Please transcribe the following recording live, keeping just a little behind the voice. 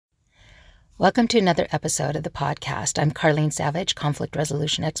Welcome to another episode of the podcast. I'm Carlene Savage, conflict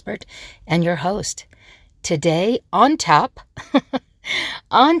resolution expert, and your host. Today, on topic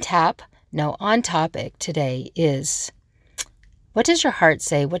today is, what does your heart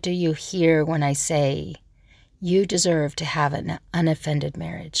say? What do you hear when I say you deserve to have an unoffended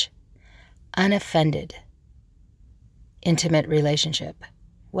marriage? Unoffended, intimate relationship.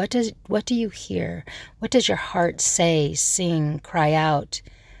 What do you hear? What does your heart say, sing, cry out?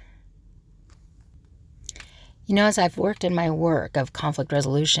 You know, as I've worked in my work of conflict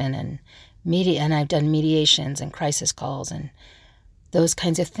resolution and and I've done mediations and crisis calls and those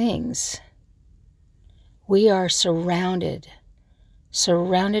kinds of things, we are surrounded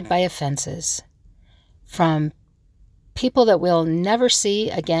by offenses from people that we'll never see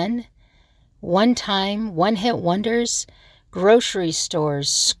again, one-time, one-hit wonders, grocery stores,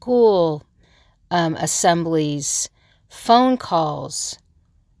 school assemblies, phone calls,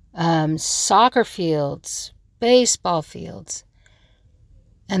 soccer fields, baseball fields.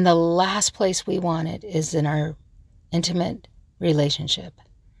 And the last place we want it is in our intimate relationship.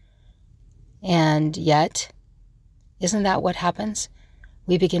 And yet, isn't that what happens?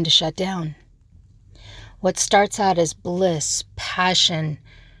 We begin to shut down. What starts out as bliss, passion,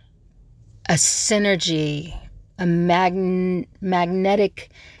 a synergy, a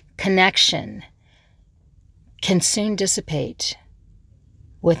magnetic connection can soon dissipate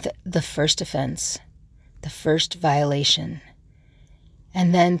with the first offense, the first violation.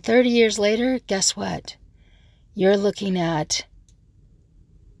 And then 30 years later, guess what? You're looking at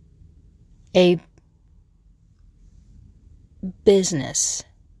a business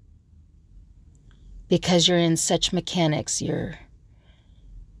because you're in such mechanics.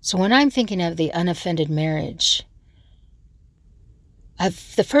 So when I'm thinking of the unoffended marriage,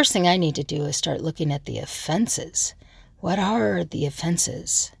 the first thing I need to do is start looking at the offenses. What are the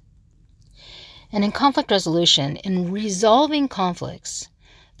offenses? And in conflict resolution, in resolving conflicts,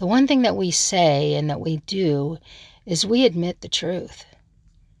 the one thing that we say and that we do is we admit the truth.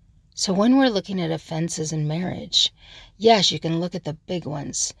 So when we're looking at offenses in marriage, yes, you can look at the big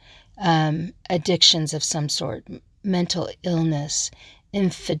ones, addictions of some sort, mental illness,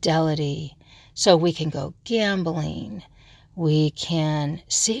 infidelity. So we can go gambling,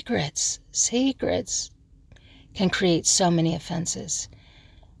 secrets can create so many offenses.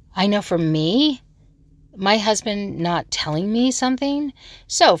 I know for me, my husband not telling me something.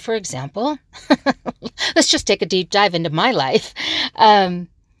 So, for example, let's just take a deep dive into my life.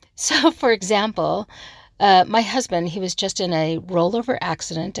 For example, my husband, he was just in a rollover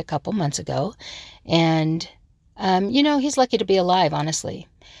accident a couple months ago. And, he's lucky to be alive, honestly.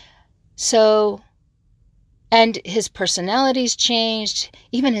 So, and his personality's changed.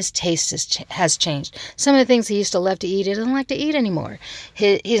 Even his taste has changed. Some of the things he used to love to eat, he doesn't like to eat anymore.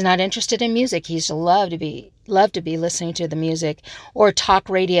 He's not interested in music. He used to love to be listening to the music or talk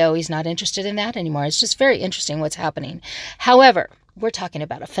radio. He's not interested in that anymore. It's just very interesting what's happening. However, we're talking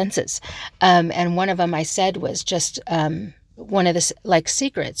about offenses. And one of them I said was just one of the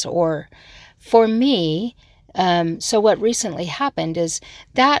secrets. Or for me, so what recently happened is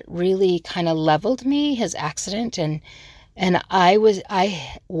that really kind of leveled me, his accident, and I was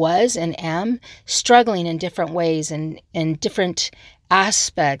and am struggling in different ways and in different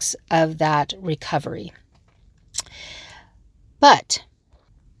aspects of that recovery. But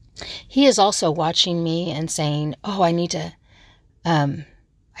he is also watching me and saying, "Oh, I need to, I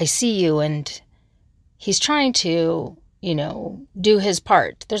see you," and he's trying to, do his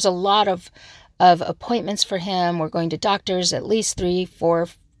part. There's a lot of appointments for him. We're going to doctors at least 3, 4,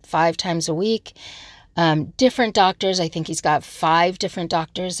 5 times a week. Different doctors. I think he's got 5 different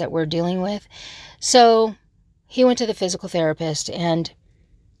doctors that we're dealing with. So he went to the physical therapist, and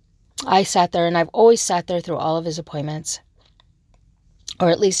I sat there, and I've always sat there through all of his appointments, or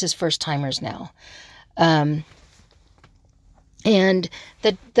at least his first timers now. And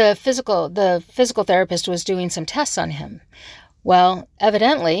the physical therapist was doing some tests on him. Well,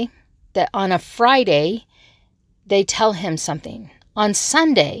 evidently, that on a Friday, they tell him something. On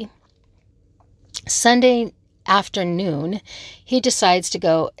Sunday afternoon, he decides to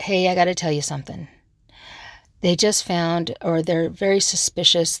go, "Hey, I got to tell you something. They just found, or they're very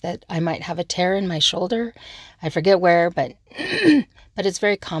suspicious that I might have a tear in my shoulder." I forget where, but but it's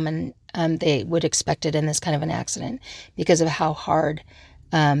very common. They would expect it in this kind of an accident because of how hard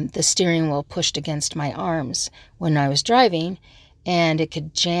the steering wheel pushed against my arms when I was driving. And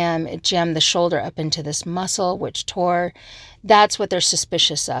it jammed the shoulder up into this muscle, which tore. That's what they're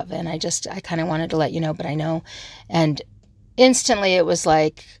suspicious of. And I kind of wanted to let you know, but I know. And instantly it was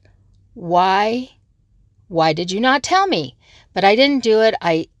like, why did you not tell me? But I didn't do it.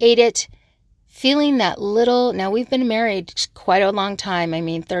 I ate it. feeling that little, now we've been married quite a long time. I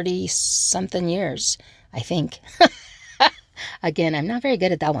mean, 30 something years, I think. Again, I'm not very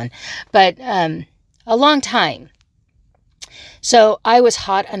good at that one, but a long time. So I was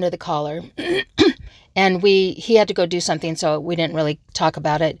hot under the collar and he had to go do something. So we didn't really talk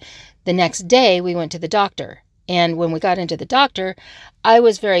about it. The next day we went to the doctor. And when we got into the doctor, I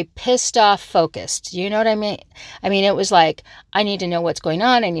was very pissed off focused. You know what I mean? I mean, it was like, I need to know what's going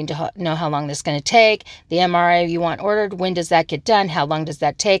on. I need to know how long this is going to take. The MRI you want ordered, when does that get done? How long does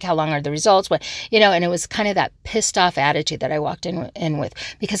that take? How long are the results? What, and it was kind of that pissed off attitude that I walked in with,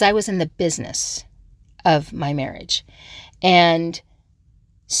 because I was in the business of my marriage. And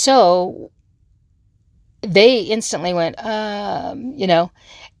so they instantly went, and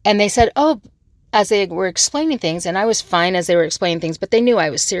they said, oh, as they were explaining things, and I was fine as they were explaining things, but they knew I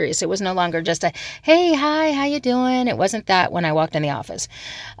was serious. It was no longer just a, hey, hi, how you doing? It wasn't that when I walked in the office.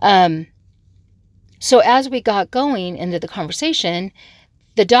 So as we got going into the conversation,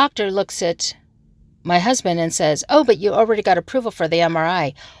 the doctor looks at my husband and says, oh, but you already got approval for the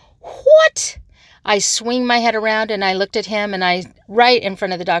MRI. What? I swing my head around and I looked at him and right in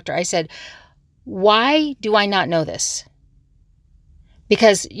front of the doctor, I said, why do I not know this?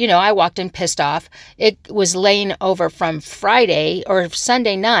 Because, I walked in pissed off. It was laying over from Friday or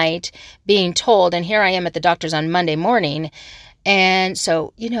Sunday night being told, and here I am at the doctor's on Monday morning. And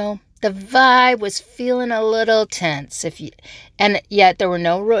so, the vibe was feeling a little tense. And yet there were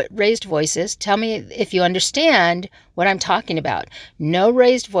no raised voices. Tell me if you understand what I'm talking about. No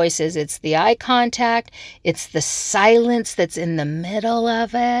raised voices. It's the eye contact. It's the silence that's in the middle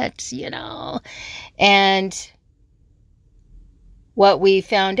of it, And what we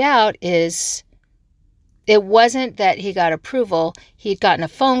found out is it wasn't that he got approval. He'd gotten a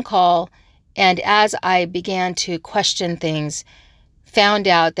phone call, and as I began to question things, found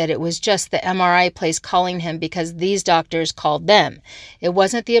out that it was just the MRI place calling him because these doctors called them. It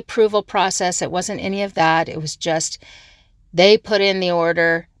wasn't the approval process. It wasn't any of that. It was just they put in the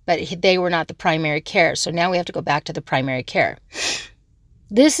order, but they were not the primary care. So now we have to go back to the primary care.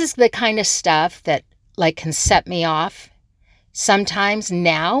 This is the kind of stuff that can set me off. Sometimes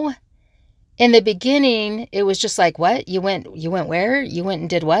now, in the beginning, it was just like, what? You went where? You went and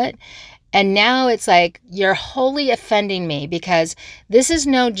did what? And now it's like, you're wholly offending me because this is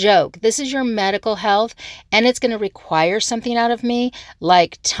no joke. This is your medical health, and it's going to require something out of me,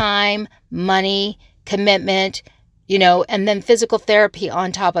 like time, money, commitment, and then physical therapy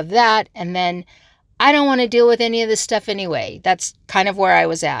on top of that. And then I don't want to deal with any of this stuff anyway. That's kind of where I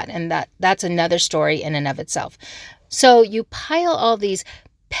was at. And that's another story in and of itself. So you pile all these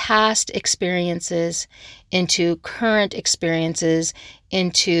past experiences into current experiences,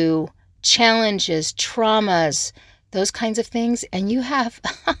 into challenges, traumas, those kinds of things, and you have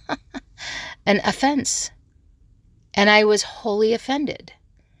an offense. And I was wholly offended.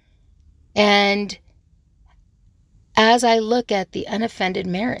 And as I look at the unoffended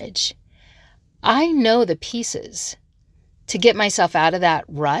marriage, I know the pieces to get myself out of that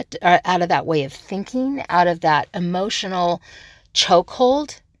rut, or out of that way of thinking, out of that emotional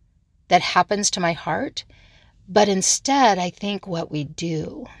chokehold that happens to my heart. But instead, I think what we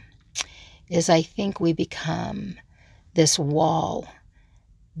do is we become this wall,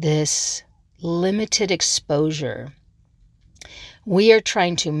 this limited exposure. We are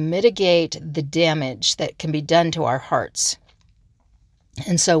trying to mitigate the damage that can be done to our hearts.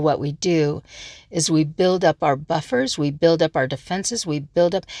 And so what we do is we build up our buffers, we build up our defenses,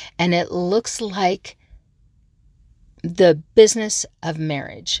 and it looks like the business of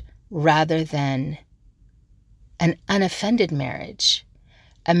marriage rather than an unoffended marriage,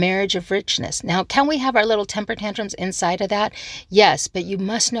 a marriage of richness. Now, can we have our little temper tantrums inside of that? Yes, but you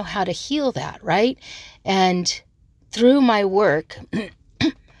must know how to heal that, right? And through my work,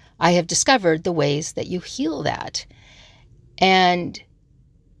 I have discovered the ways that you heal that.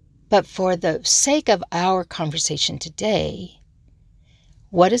 But for the sake of our conversation today,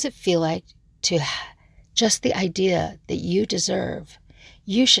 what does it feel like to just the idea that you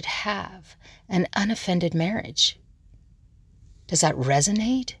should have an unoffended marriage? Does that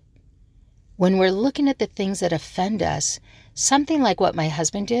resonate? When we're looking at the things that offend us, something like what my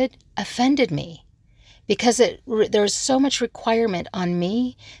husband did offended me because there was so much requirement on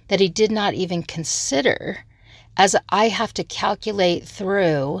me that he did not even consider, as I have to calculate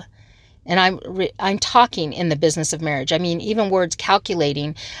through. And I'm talking in the business of marriage. I mean, even words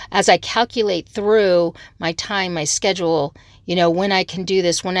calculating, as I calculate through my time, my schedule, when I can do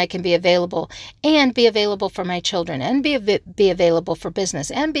this, when I can be available, and be available for my children, and be available for business,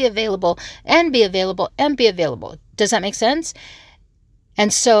 and be available, and be available, and be available. Does that make sense?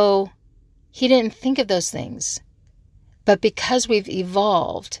 And so he didn't think of those things. But because we've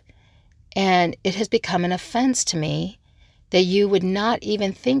evolved and it has become an offense to me that you would not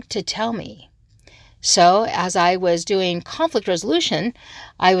even think to tell me. So as I was doing conflict resolution,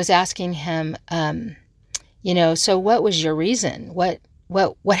 I was asking him, so what was your reason? What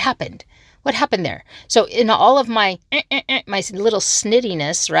happened? What happened there? So in all of my little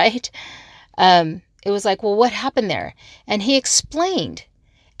snittiness, right? It was like, well, what happened there? And he explained.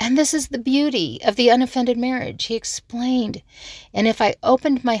 And this is the beauty of the unoffended marriage. He explained. And if I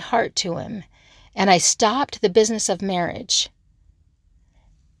opened my heart to him and I stopped the business of marriage,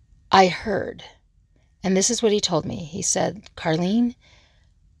 I heard. And this is what he told me. He said, Carlene,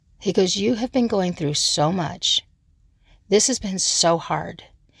 he goes, you have been going through so much. This has been so hard.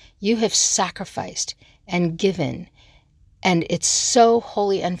 You have sacrificed and given, and it's so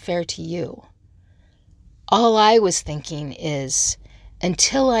wholly unfair to you. All I was thinking is,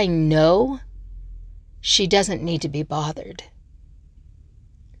 until I know, she doesn't need to be bothered.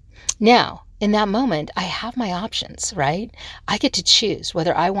 Now, in that moment, I have my options, right? I get to choose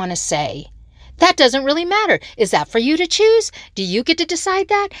whether I want to say, that doesn't really matter. Is that for you to choose? Do you get to decide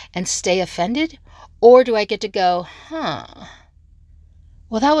that and stay offended? Or do I get to go,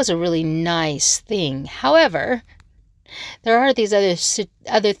 well, that was a really nice thing. However, there are these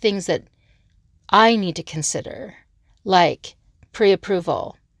other things that I need to consider, like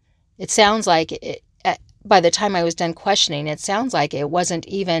pre-approval. It sounds like by the time I was done questioning, it sounds like it wasn't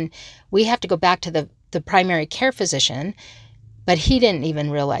even, we have to go back to the primary care physician, but he didn't even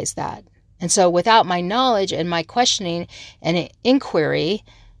realize that. And so without my knowledge and my questioning and inquiry,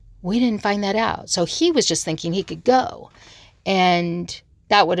 we didn't find that out. So he was just thinking he could go. And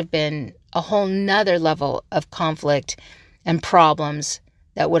that would have been a whole nother level of conflict and problems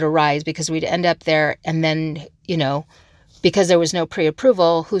that would arise because we'd end up there and then, because there was no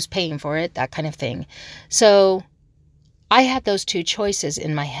pre-approval, who's paying for it, that kind of thing. So I had those two choices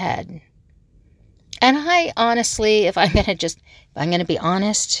in my head. And I honestly, if I'm going to be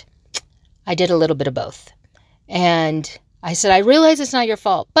honest, I did a little bit of both. And I said, I realize it's not your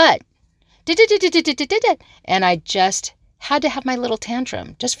fault, but and I just had to have my little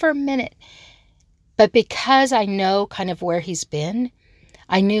tantrum just for a minute. But because I know kind of where he's been,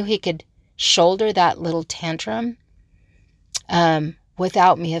 I knew he could shoulder that little tantrum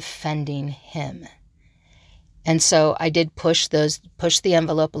without me offending him. And so I did push the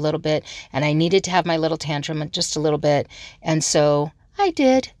envelope a little bit, and I needed to have my little tantrum just a little bit. And so I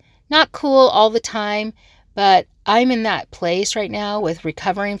did. Not cool all the time, but I'm in that place right now with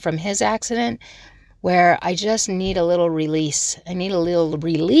recovering from his accident where I just need a little release. I need a little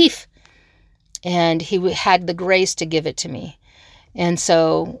relief. And he had the grace to give it to me. And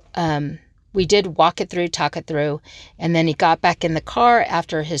so we did walk it through, talk it through. And then he got back in the car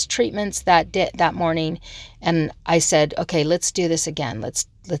after his treatments that morning. And I said, okay, let's do this again.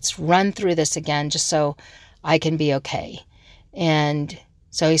 Let's run through this again just so I can be okay. And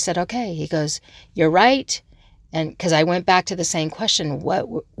so he said, okay. He goes, you're right. And because I went back to the same question,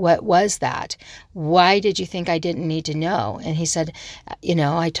 what was that? Why did you think I didn't need to know? And he said,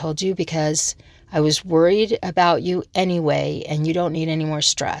 I told you because I was worried about you anyway, and you don't need any more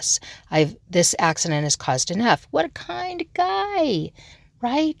stress. This accident has caused enough. What a kind guy,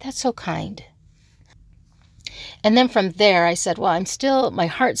 right? That's so kind. And then from there, I said, well, my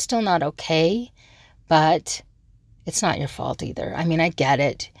heart's still not okay, but it's not your fault either. I mean, I get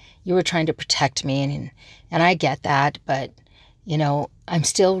it. You were trying to protect me, and I get that, but, I'm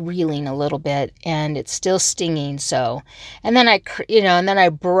still reeling a little bit, and it's still stinging, so. And then I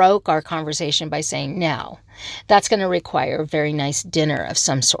broke our conversation by saying, now, that's going to require a very nice dinner of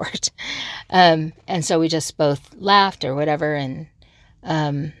some sort. And so we just both laughed or whatever,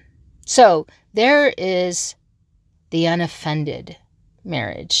 and so there is the unoffended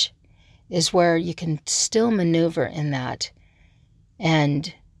marriage, is where you can still maneuver in that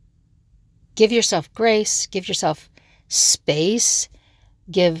and give yourself grace, give yourself space,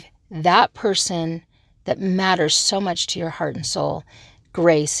 give that person that matters so much to your heart and soul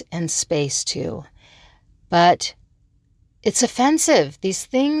grace and space too. But it's offensive. These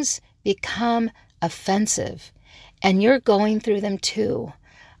things become offensive, and you're going through them too.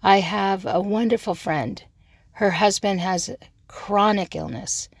 I have a wonderful friend. Her husband has chronic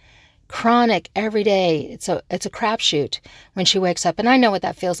illness. Chronic every day. It's a crapshoot when she wakes up. And I know what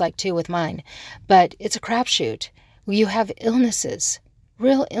that feels like too with mine. But it's a crapshoot. You have illnesses,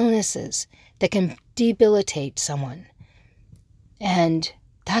 real illnesses that can debilitate someone. And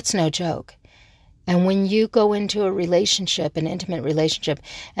that's no joke. And when you go into a relationship, an intimate relationship,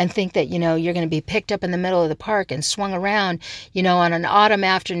 and think that, you're going to be picked up in the middle of the park and swung around, on an autumn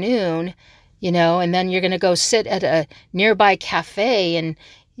afternoon, and then you're going to go sit at a nearby cafe and,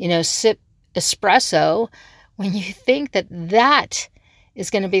 sip espresso when you think that that is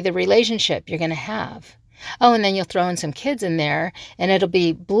going to be the relationship you're going to have. Oh, and then you'll throw in some kids in there and it'll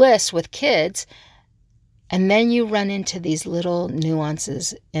be bliss with kids. And then you run into these little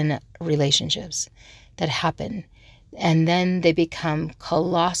nuances in relationships that happen. And then they become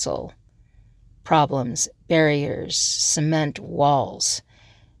colossal problems, barriers, cement walls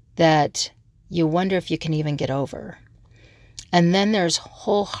that you wonder if you can even get over. And then there's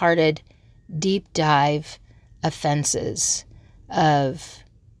wholehearted, deep dive offenses of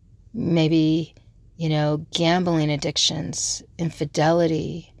maybe, gambling addictions,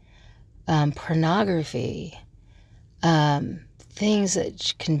 infidelity, pornography, things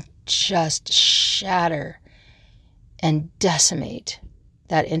that can just shatter and decimate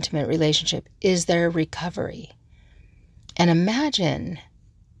that intimate relationship. Is there recovery? And imagine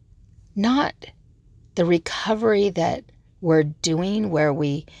not the recovery that we're doing where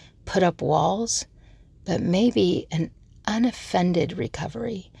we put up walls, but maybe an unoffended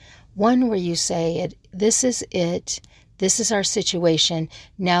recovery. One where you say, this is it, this is our situation,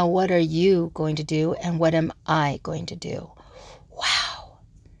 now what are you going to do and what am I going to do? Wow,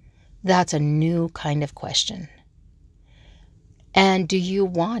 that's a new kind of question. And do you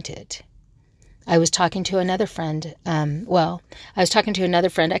want it? I was talking to another friend. I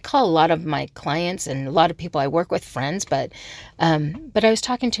call a lot of my clients and a lot of people I work with friends, but I was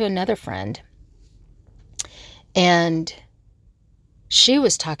talking to another friend, and she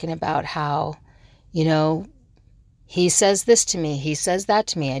was talking about how, he says this to me, he says that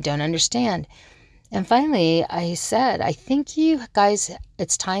to me, I don't understand. And finally, I said, I think you guys,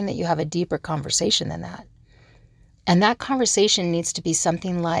 it's time that you have a deeper conversation than that. And that conversation needs to be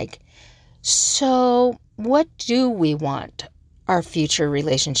something like, so what do we want our future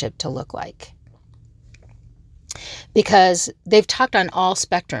relationship to look like? Because they've talked on all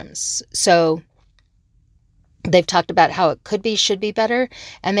spectrums. So they've talked about how it could be, should be better.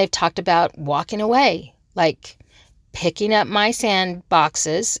 And they've talked about walking away, like picking up my sand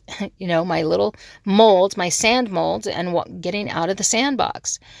boxes, my little molds, my sand molds, and getting out of the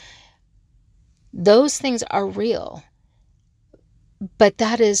sandbox. Those things are real. But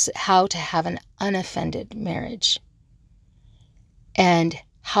that is how to have an unoffended marriage. And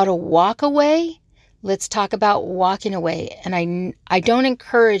how to walk away, let's talk about walking away. And I don't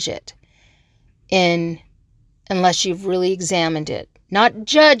encourage it unless you've really examined it, not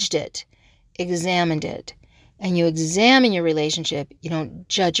judged it, examined it. And you examine your relationship, you don't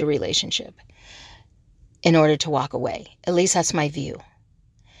judge your relationship in order to walk away. At least that's my view.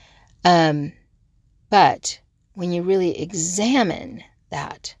 But when you really examine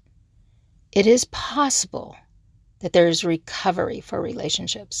that, it is possible that there is recovery for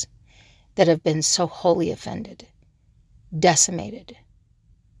relationships that have been so wholly offended, decimated,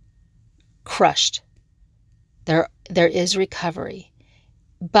 crushed. There is recovery.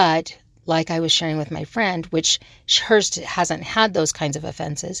 But like I was sharing with my friend, which hers hasn't had those kinds of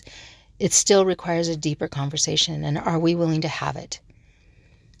offenses, it still requires a deeper conversation. And are we willing to have it?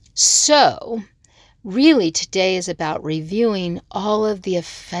 So really, today is about reviewing all of the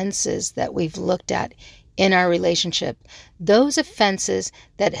offenses that we've looked at in our relationship. Those offenses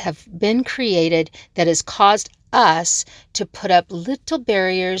that have been created that has caused us to put up little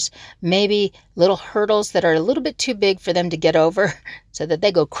barriers, maybe little hurdles that are a little bit too big for them to get over so that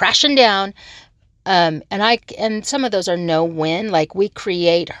they go crashing down. And some of those are no-win, like we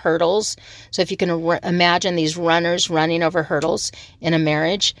create hurdles. So if you can imagine these runners running over hurdles in a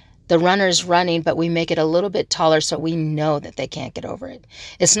marriage, the runner's running, but we make it a little bit taller so we know that they can't get over it.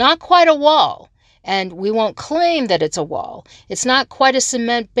 It's not quite a wall, and we won't claim that it's a wall. It's not quite a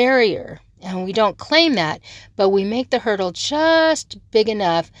cement barrier, and we don't claim that, but we make the hurdle just big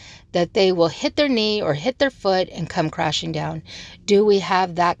enough that they will hit their knee or hit their foot and come crashing down. Do we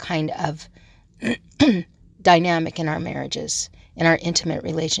have that kind of dynamic in our marriages, in our intimate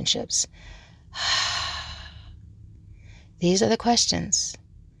relationships? These are the questions.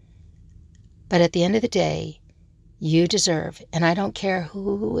 But at the end of the day, you deserve, and I don't care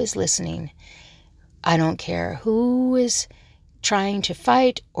who is listening. I don't care who is trying to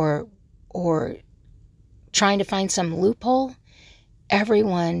fight or trying to find some loophole.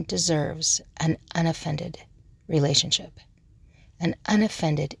 Everyone deserves an unoffended relationship, an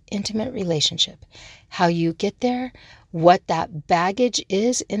unoffended, intimate relationship. How you get there, what that baggage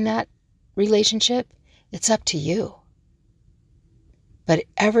is in that relationship, it's up to you. But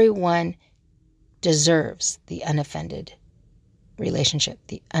everyone deserves the unoffended relationship,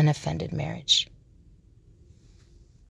 the unoffended marriage.